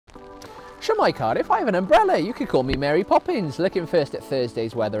Shemai Cardiff, I have an umbrella. You could call me Mary Poppins. Looking first at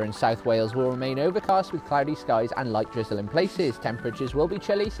Thursday's weather in South Wales will remain overcast with cloudy skies and light drizzle in places. Temperatures will be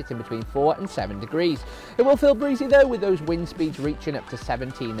chilly, sitting between 4 and 7 degrees. It will feel breezy though, with those wind speeds reaching up to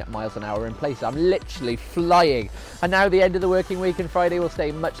 17 miles an hour in places. I'm literally flying. And now the end of the working week and Friday will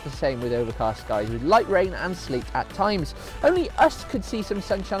stay much the same with overcast skies with light rain and sleet at times. Only us could see some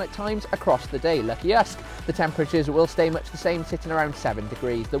sunshine at times across the day. Lucky us. The temperatures will stay much the same, sitting around 7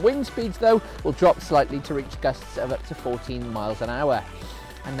 degrees. The wind speeds though will drop slightly to reach gusts of up to 14 miles an hour.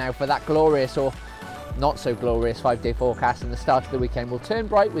 And now for that glorious, or not so glorious, 5-day forecast, and the start of the weekend will turn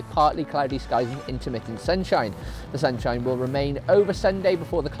bright with partly cloudy skies and intermittent sunshine. The sunshine will remain over Sunday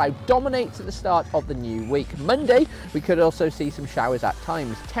before the cloud dominates at the start of the new week. Monday we could also see some showers at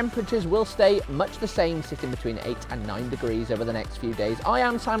times. Temperatures will stay much the same, sitting between 8 and 9 degrees over the next few days. I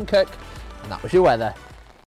am Sam Cook, and that was your weather.